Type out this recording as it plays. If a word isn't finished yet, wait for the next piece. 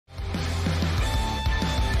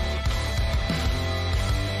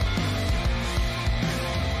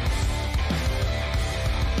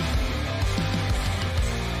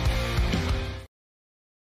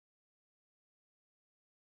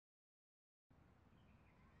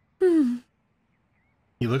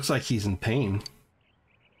He looks like he's in pain.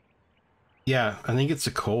 Yeah, I think it's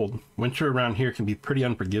a cold. Winter around here can be pretty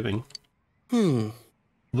unforgiving.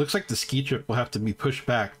 Looks like the ski trip will have to be pushed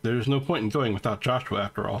back. There's no point in going without Joshua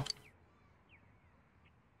after all.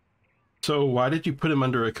 So why did you put him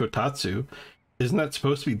under a kotatsu? Isn't that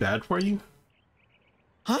supposed to be bad for you?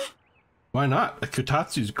 Huh? Why not? A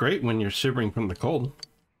kotatsu's great when you're shivering from the cold.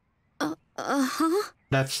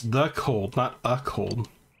 That's the cold, not a cold.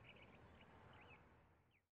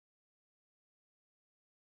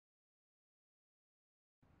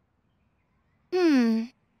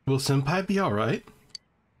 Will Senpai be alright?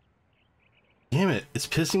 Damn it, it's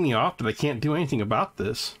pissing me off that I can't do anything about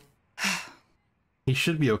this. He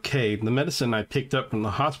should be okay. The medicine I picked up from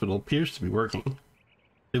the hospital appears to be working.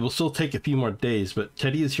 It will still take a few more days, but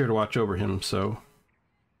Teddy is here to watch over him, so...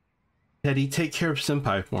 Teddy, take care of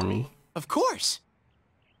Senpai for me. Of course.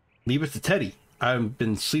 Leave it to Teddy. I've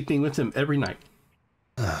been sleeping with him every night.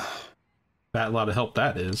 Fat lot of help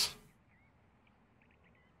that is.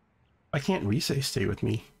 Why can't Risei stay with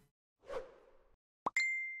me?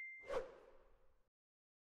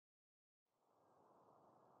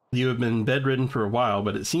 You have been bedridden for a while,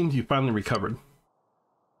 but it seems you finally recovered.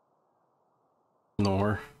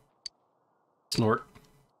 Snore. Snort.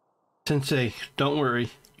 Sensei, don't worry.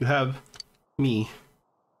 You have me.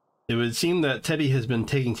 It would seem that Teddy has been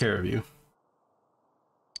taking care of you.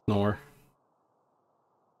 Snore.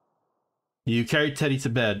 You carried Teddy to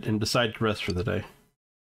bed and decided to rest for the day.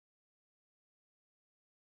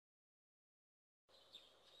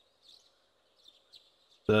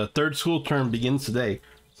 The third school term begins today.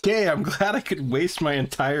 Yay, I'm glad I could waste my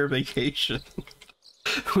entire vacation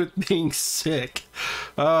with being sick.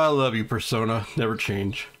 Oh, I love you, Persona. Never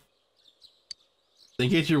change. In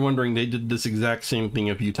case you're wondering, they did this exact same thing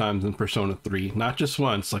a few times in Persona 3. Not just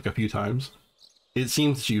once, like a few times. It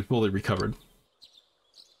seems that you fully recovered.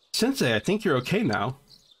 Sensei, I think you're okay now.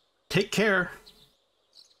 Take care.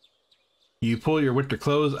 You pull your winter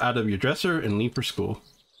clothes out of your dresser and leave for school.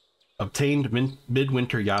 Obtained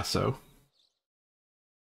midwinter Yaso.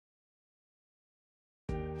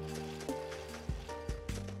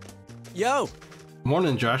 Yo!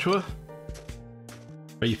 Morning, Joshua.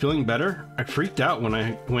 Are you feeling better? I freaked out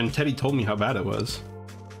when Teddy told me how bad it was.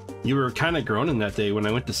 You were kind of groaning that day when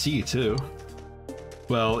I went to see you, too.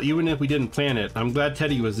 Well, even if we didn't plan it, I'm glad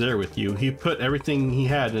Teddy was there with you. He put everything he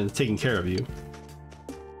had into taking care of you.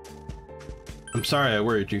 I'm sorry I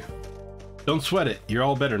worried you. Don't sweat it. You're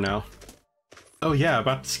all better now. Oh yeah,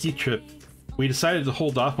 about the ski trip. We decided to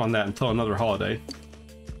hold off on that until another holiday.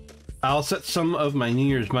 I'll set some of my New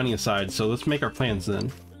Year's money aside, so let's make our plans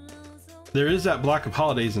then. There is that block of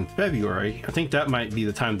holidays in February. I think that might be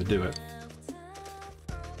the time to do it.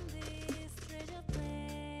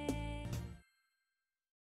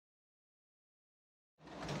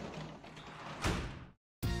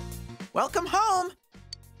 Welcome home!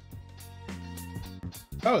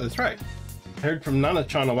 Oh, that's right. I heard from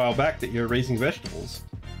Nana-chan a while back that you're raising vegetables.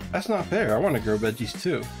 That's not fair. I want to grow veggies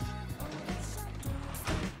too.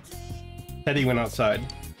 Teddy went outside.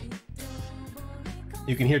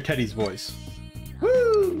 You can hear Teddy's voice.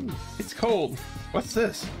 Woo! It's cold. What's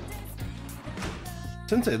this?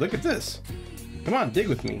 Sensei, look at this. Come on, dig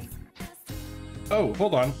with me. Oh,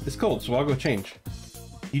 hold on. It's cold, so I'll go change.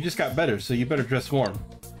 You just got better, so you better dress warm.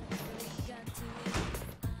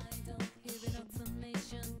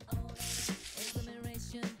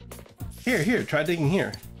 Here, try digging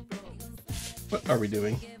here. What are we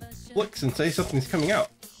doing? Look, Sensei, something's coming out.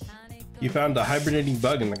 You found a hibernating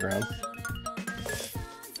bug in the ground.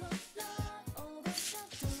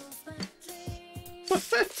 What?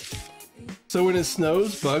 So when it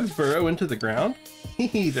snows, bugs burrow into the ground?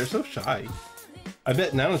 Hehe, they're so shy. I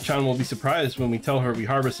bet Nana-chan will be surprised when we tell her we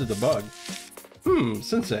harvested the bug.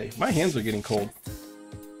 Sensei, my hands are getting cold.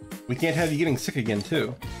 We can't have you getting sick again,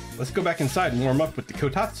 too. Let's go back inside and warm up with the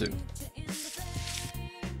kotatsu.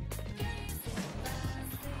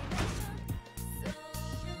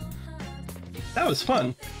 That was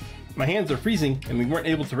fun. My hands are freezing and we weren't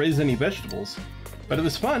able to raise any vegetables. But it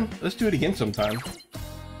was fun. Let's do it again sometime.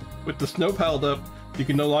 With the snow piled up, you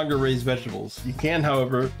can no longer raise vegetables. You can,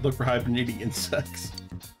 however, look for hibernating insects.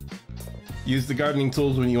 Use the gardening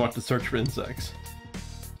tools when you want to search for insects.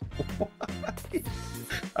 Why?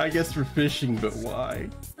 I guess for fishing, but why?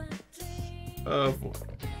 Oh boy.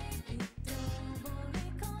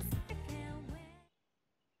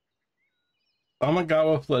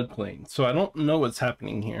 Amagawa floodplain. So I don't know what's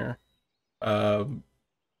happening here. All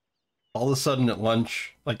of a sudden at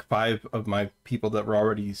lunch, like 5 of my people that were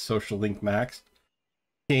already social link maxed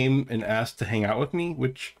came and asked to hang out with me,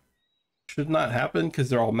 which should not happen because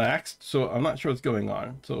they're all maxed. So I'm not sure what's going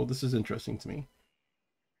on. So this is interesting to me.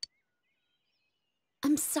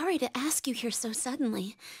 I'm sorry to ask you here so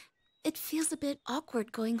suddenly. It feels a bit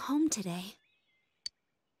awkward going home today.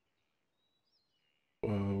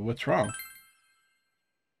 What's wrong?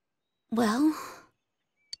 Well,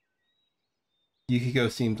 Yukiko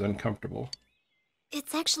seems uncomfortable.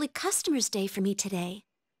 it's actually Customer's Day for me today.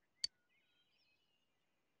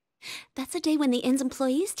 That's a day when the inn's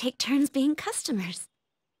employees take turns being customers.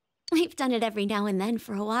 We've done it every now and then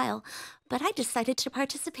for a while, but I decided to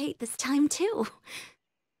participate this time too.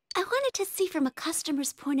 I wanted to see from a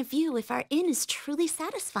customer's point of view if our inn is truly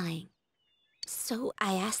satisfying. So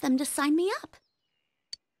I asked them to sign me up.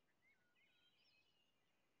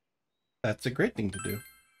 That's a great thing to do.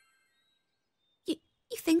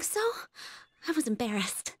 You think so? I was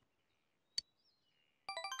embarrassed.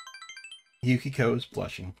 Yukiko is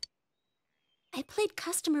blushing. I played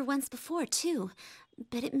customer once before too,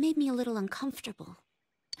 but it made me a little uncomfortable.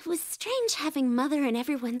 It was strange having Mother and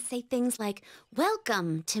everyone say things like,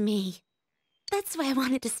 "Welcome" to me. That's why I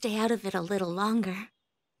wanted to stay out of it a little longer.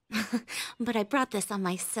 But I brought this on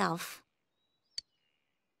myself.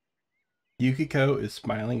 Yukiko is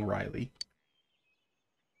smiling wryly.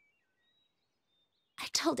 I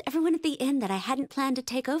told everyone at the inn that I hadn't planned to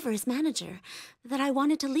take over as manager, that I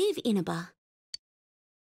wanted to leave Inaba.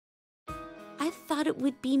 I thought it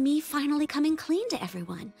would be me finally coming clean to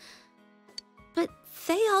everyone. But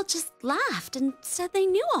they all just laughed and said they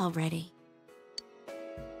knew already.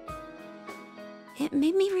 It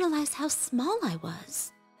made me realize how small I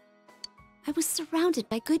was. I was surrounded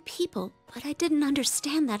by good people, but I didn't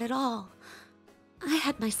understand that at all. I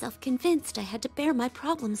had myself convinced I had to bear my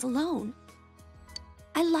problems alone.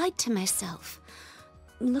 I lied to myself,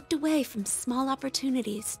 looked away from small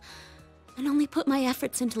opportunities, and only put my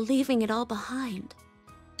efforts into leaving it all behind.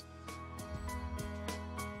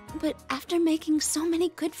 But after making so many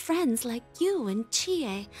good friends like you and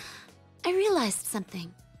Chie, I realized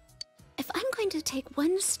something. If I'm going to take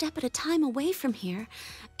one step at a time away from here,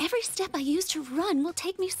 every step I use to run will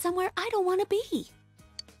take me somewhere I don't want to be.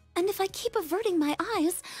 And if I keep averting my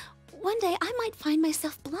eyes, one day I might find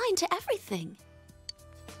myself blind to everything.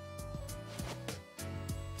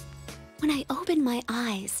 When I open my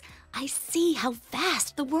eyes, I see how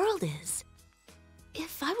vast the world is.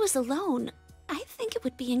 If I was alone, I think it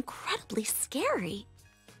would be incredibly scary.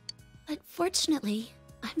 But fortunately,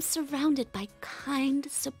 I'm surrounded by kind,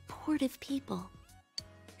 supportive people.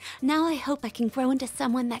 Now I hope I can grow into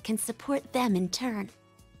someone that can support them in turn.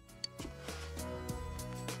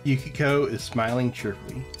 Yukiko is smiling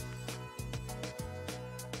cheerfully.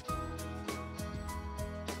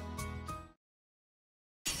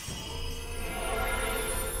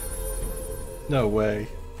 No way.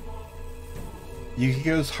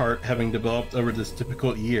 Yukiko's heart, having developed over this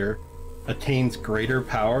difficult year, attains greater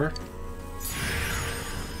power.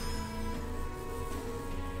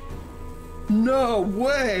 No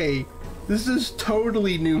way! This is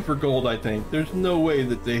totally new for Gold, I think. There's no way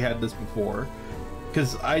that they had this before.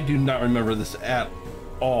 Because I do not remember this at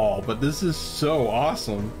all, but this is so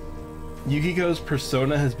awesome. Yukiko's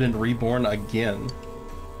persona has been reborn again.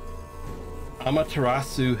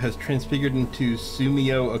 Amaterasu has transfigured into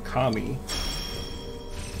Sumio Akami.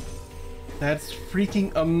 That's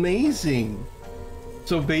freaking amazing!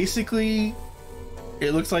 So basically,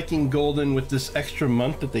 it looks like in Golden, with this extra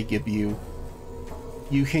month that they give you,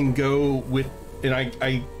 you can go with, and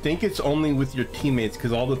I think it's only with your teammates,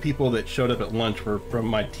 because all the people that showed up at lunch were from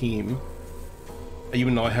my team.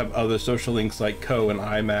 Even though I have other social links like Ko and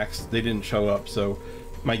IMAX, they didn't show up, so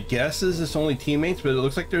my guess is it's only teammates, but it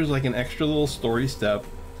looks like there's like an extra little story step.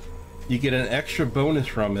 You get an extra bonus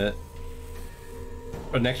from it.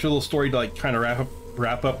 An extra little story to like kind of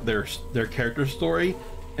wrap up their character story,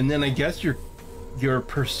 and then I guess their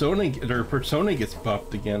persona gets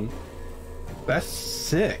buffed again. That's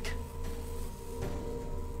sick.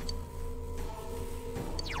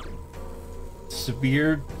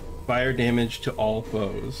 Severe fire damage to all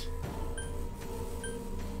foes.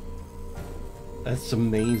 That's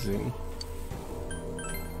amazing.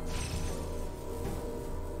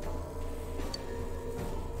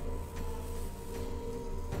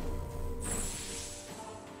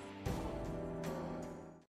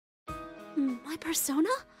 My persona?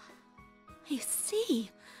 I see.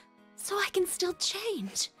 So I can still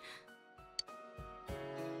change.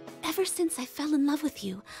 Ever since I fell in love with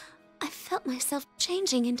you, I felt myself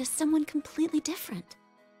changing into someone completely different.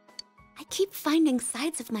 I keep finding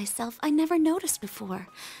sides of myself I never noticed before,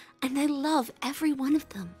 and I love every one of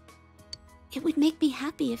them. It would make me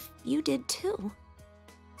happy if you did too.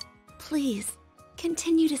 Please,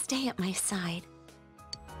 continue to stay at my side.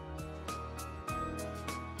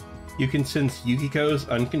 You can sense Yukiko's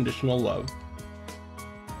unconditional love.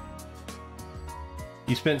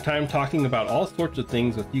 You spent time talking about all sorts of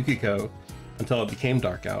things with Yukiko until it became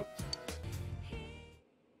dark out.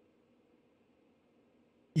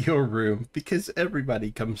 Your room, because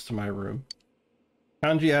everybody comes to my room.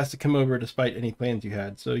 Kanji asked to come over despite any plans you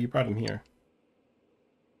had, so you brought him here.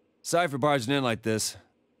 Sorry for barging in like this.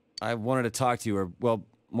 I wanted to talk to you, or, well,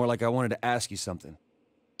 more like I wanted to ask you something.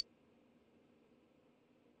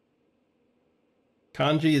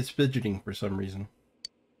 Kanji is fidgeting for some reason.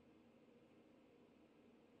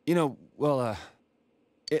 You know, well,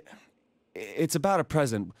 it's about a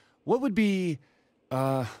present. What would be,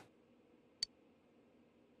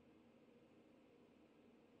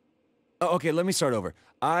 Oh, okay, let me start over.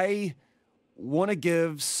 I want to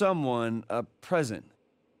give someone a present.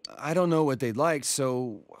 I don't know what they'd like,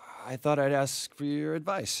 so I thought I'd ask for your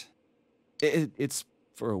advice. It's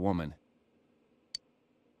for a woman.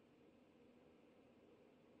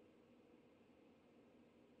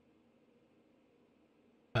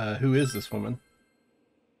 Who is this woman?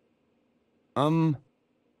 I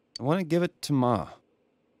want to give it to Ma.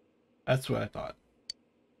 That's what I thought.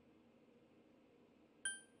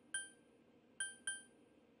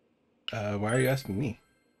 Why are you asking me?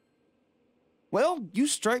 Well, you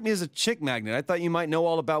strike me as a chick magnet. I thought you might know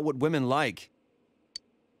all about what women like.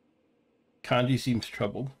 Kanji seems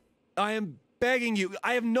troubled. I am begging you.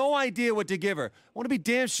 I have no idea what to give her. I want to be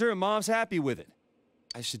damn sure Mom's happy with it.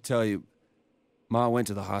 I should tell you, Ma went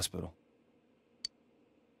to the hospital.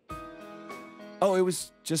 Oh, it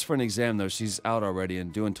was just for an exam, though. She's out already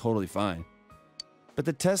and doing totally fine. But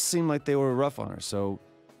the tests seemed like they were rough on her, so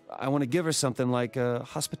I want to give her something like a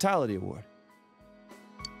hospitality award.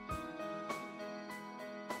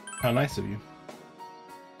 How nice of you.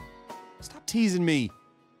 Stop teasing me.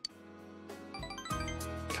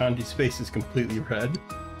 Kanji's face is completely red.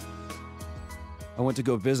 I went to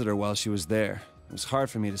go visit her while she was there. It was hard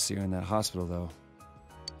for me to see her in that hospital, though.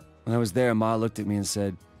 When I was there, Ma looked at me and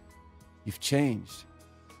said, "You've changed."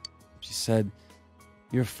 She said,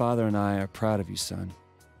 "Your father and I are proud of you, son."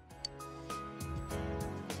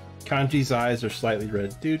 Kanji's eyes are slightly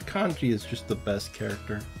red. Dude, Kanji is just the best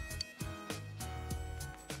character.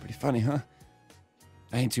 Pretty funny, huh?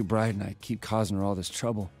 I ain't too bright and I keep causing her all this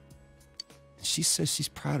trouble. And she says she's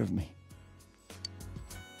proud of me.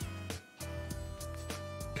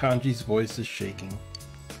 Kanji's voice is shaking.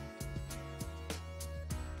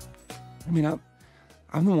 I mean,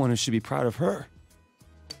 I'm the one who should be proud of her.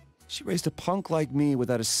 She raised a punk like me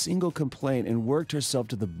without a single complaint and worked herself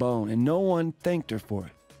to the bone, and no one thanked her for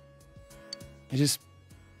it.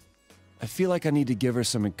 I feel like I need to give her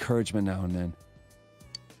some encouragement now and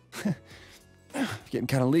then. Getting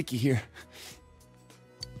kind of leaky here.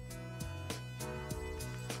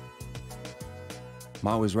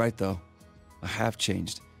 Ma was right, though. I have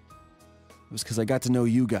changed. It was because I got to know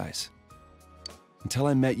you guys. Until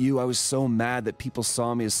I met you, I was so mad that people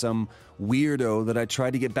saw me as some weirdo that I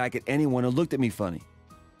tried to get back at anyone who looked at me funny.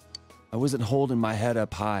 I wasn't holding my head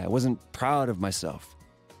up high. I wasn't proud of myself.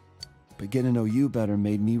 But getting to know you better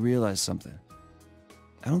made me realize something.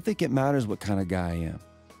 I don't think it matters what kind of guy I am.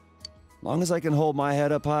 As long as I can hold my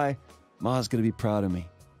head up high, Ma's gonna be proud of me.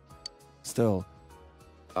 Still,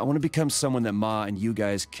 I want to become someone that Ma and you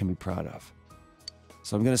guys can be proud of.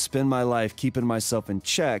 So I'm gonna spend my life keeping myself in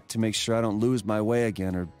check to make sure I don't lose my way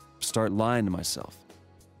again or start lying to myself.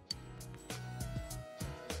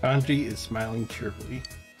 Kanji is smiling cheerfully.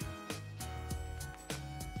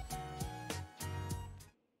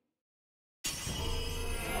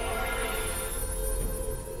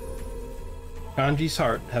 Kanji's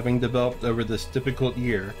heart, having developed over this difficult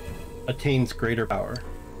year, attains greater power.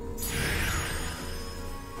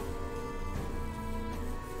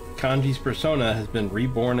 Kanji's persona has been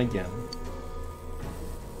reborn again.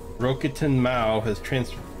 Rokuten Mao has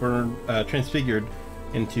transfigured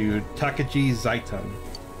into Takaji Zaitan.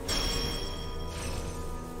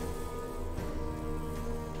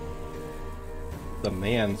 The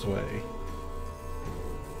man's way.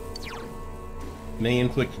 May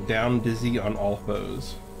inflict down dizzy on all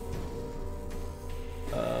foes.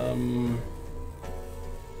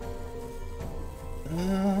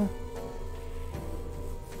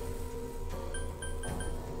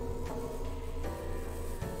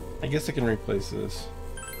 I guess I can replace this.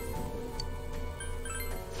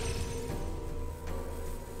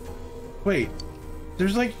 Wait,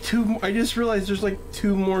 there's like two. I just realized there's like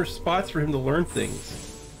 2 more spots for him to learn things.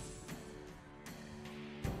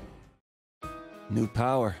 New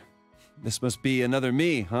power. This must be another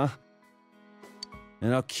me, huh?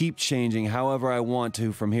 and I'll keep changing however I want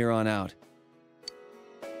to from here on out.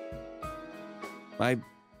 I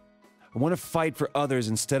want to fight for others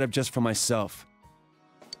instead of just for myself.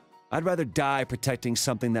 I'd rather die protecting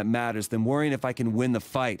something that matters than worrying if I can win the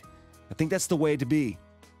fight. I think that's the way to be.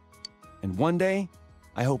 And one day,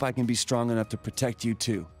 I hope I can be strong enough to protect you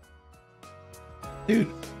too.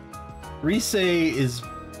 Dude, Rise is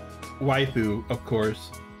waifu, of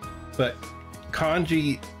course, but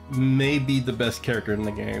Kanji may be the best character in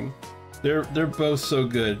the game. They're both so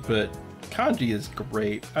good, but Kanji is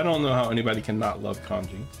great. I don't know how anybody can not love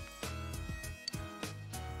Kanji.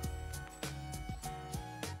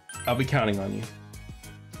 I'll be counting on you.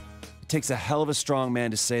 It takes a hell of a strong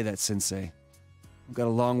man to say that, Sensei. We've got a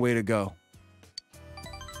long way to go.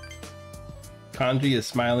 Kanji is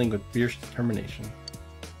smiling with fierce determination.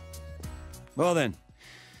 Well then,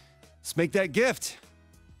 let's make that gift.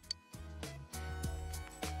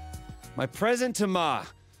 My present to Ma.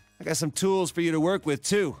 I got some tools for you to work with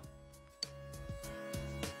too.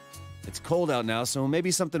 It's cold out now, so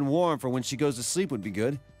maybe something warm for when she goes to sleep would be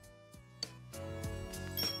good.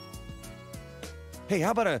 Hey,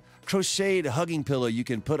 how about a crocheted hugging pillow you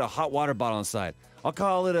can put a hot water bottle inside? I'll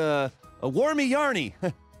call it a warmy yarny.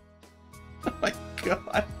 Oh my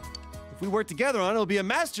god. If we work together on it, it'll be a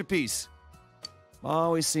masterpiece. Ma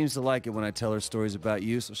always seems to like it when I tell her stories about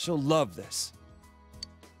you, so she'll love this.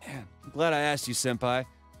 Man, I'm glad I asked you, Senpai.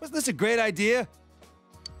 Wasn't this a great idea?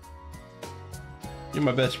 You're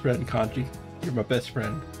my best friend, Kanji. You're my best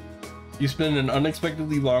friend. You spend an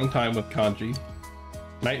unexpectedly long time with Kanji.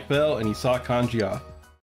 Night fell and he saw Kanji off.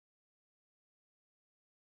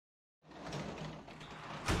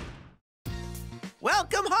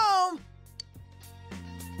 Welcome home!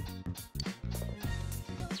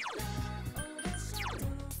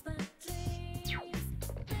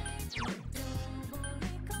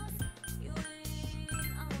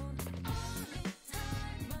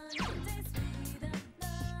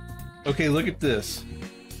 Okay, look at this.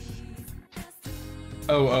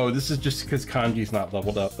 Oh, this is just because Kanji's not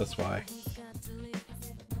leveled up, that's why.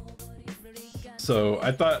 So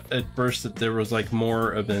I thought at first that there was like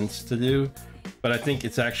more events to do, but I think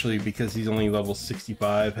it's actually because he's only level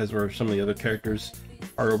 65, as where some of the other characters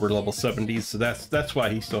are over level 70s, so that's why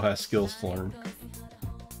he still has skills to learn.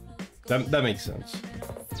 That makes sense.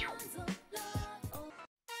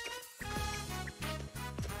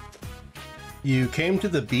 You came to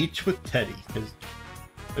the beach with Teddy.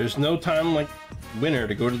 There's no time like winter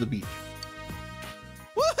to go to the beach.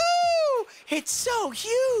 Woohoo! It's so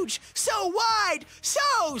huge, so wide,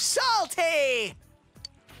 so salty!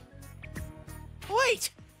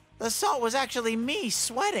 Wait, the salt was actually me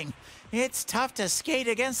sweating. It's tough to skate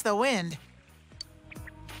against the wind.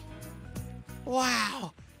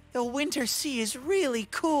 Wow, the winter sea is really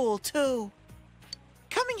cool too.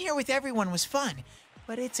 Coming here with everyone was fun,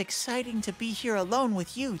 but it's exciting to be here alone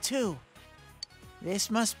with you too.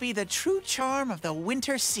 This must be the true charm of the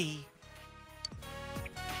winter sea.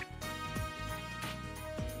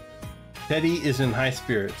 Teddy is in high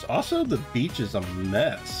spirits. Also, the beach is a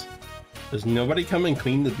mess. Does nobody come and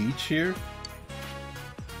clean the beach here?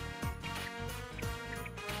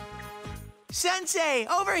 Sensei,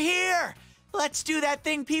 over here! Let's do that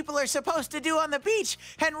thing people are supposed to do on the beach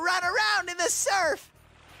and run around in the surf!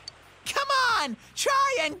 Come on,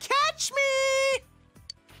 try and catch me!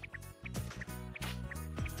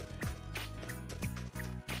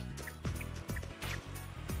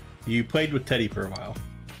 You played with Teddy for a while.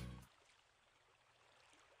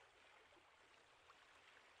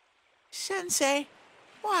 Sensei,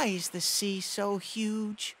 why is the sea so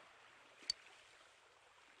huge?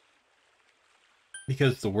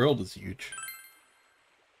 Because the world is huge.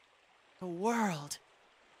 The world.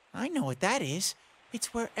 I know what that is.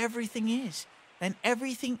 It's where everything is, and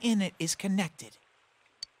everything in it is connected.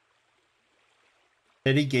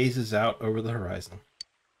 Teddy gazes out over the horizon.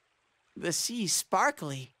 The sea's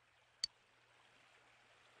sparkly.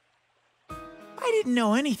 I didn't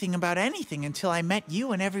know anything about anything until I met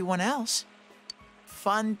you and everyone else.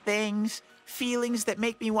 Fun things, feelings that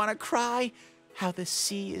make me want to cry, how the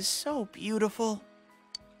sea is so beautiful.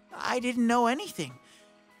 I didn't know anything,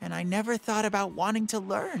 and I never thought about wanting to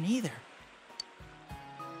learn either.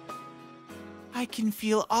 I can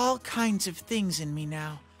feel all kinds of things in me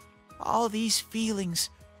now. All these feelings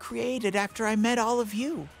created after I met all of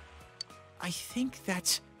you. I think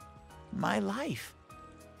that's my life.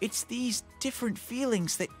 It's these different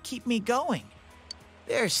feelings that keep me going.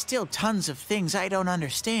 There's still tons of things I don't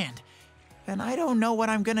understand, and I don't know what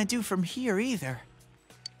I'm gonna do from here either.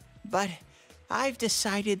 But I've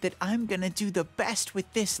decided that I'm gonna do the best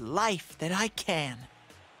with this life that I can.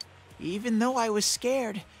 Even though I was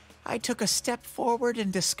scared, I took a step forward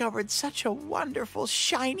and discovered such a wonderful,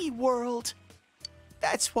 shiny world.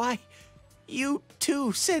 That's why you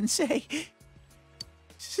too, Sensei.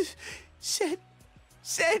 Sensei!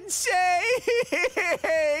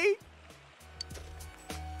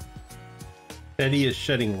 Teddy is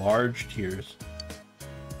shedding large tears.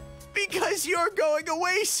 Because you're going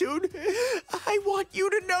away soon, I want you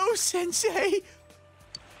to know, Sensei.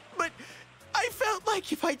 But I felt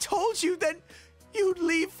like if I told you, then you'd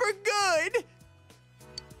leave for good.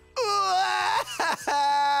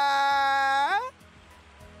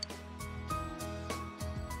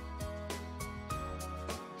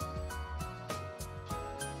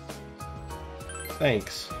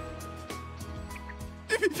 Thanks.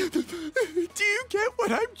 Do you get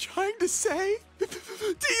what I'm trying to say? Do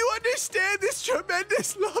you understand this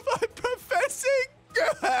tremendous love I'm professing?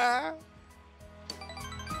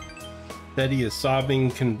 Teddy is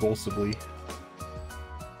sobbing convulsively.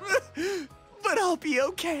 But I'll be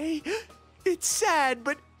okay. It's sad,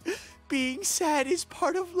 but being sad is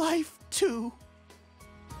part of life too.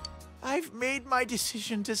 I've made my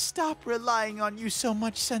decision to stop relying on you so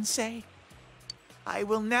much, Sensei. I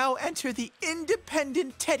will now enter the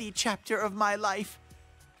independent Teddy chapter of my life,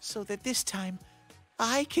 so that this time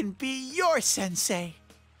I can be your Sensei.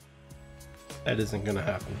 That isn't gonna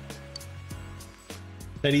happen.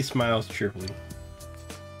 Teddy smiles cheerfully.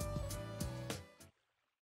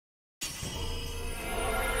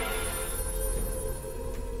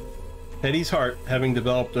 Teddy's heart, having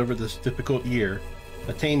developed over this difficult year,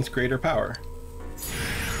 attains greater power.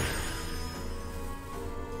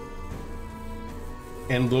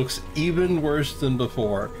 And looks even worse than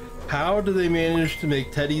before. How do they manage to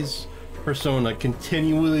make Teddy's persona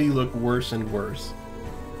continually look worse and worse?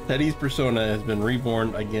 Teddy's persona has been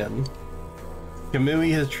reborn again.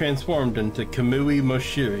 Kamui has transformed into Kamui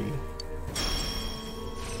Moshiri.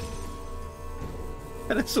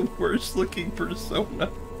 That is the worst looking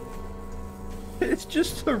persona. It's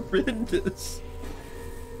just horrendous.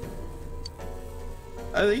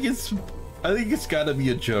 I think it's gotta be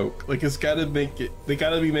a joke. Like, it's gotta make it, they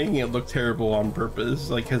gotta be making it look terrible on purpose,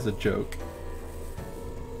 like as a joke.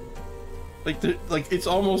 Like it's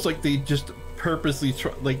almost like they just purposely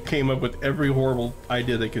came up with every horrible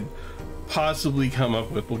idea they could possibly come up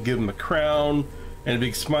with. We'll give him a crown and a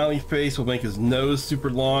big smiley face. We'll make his nose super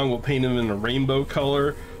long. We'll paint him in a rainbow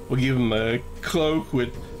color. We'll give him a cloak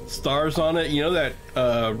with stars on it. You know that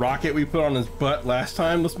rocket we put on his butt last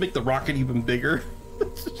time? Let's make the rocket even bigger.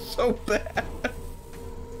 This is so bad.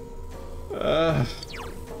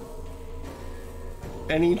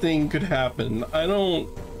 Anything could happen. I don't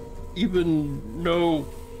even know.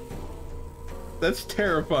 That's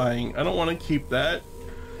terrifying. I don't want to keep that.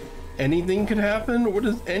 Anything could happen? What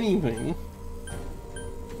is anything?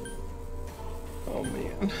 Oh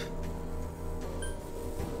man.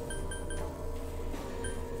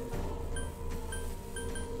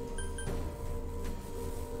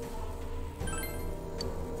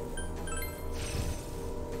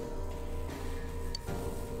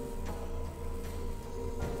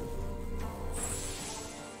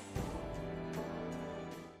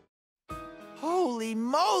 Holy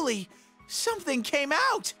moly! Something came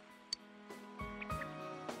out!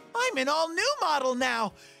 I'm an all-new model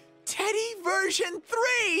now! Teddy version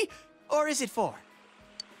 3! Or is it 4?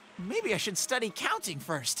 Maybe I should study counting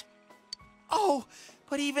first. Oh,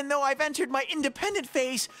 but even though I've entered my independent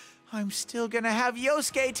phase, I'm still gonna have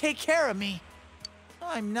Yosuke take care of me.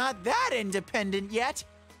 I'm not that independent yet.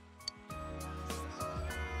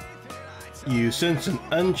 You sense an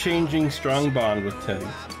unchanging, strong bond with Teddy.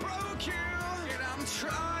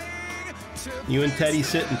 You and Teddy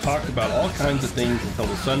sit and talk about all kinds of things until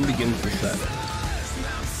the sun begins to set.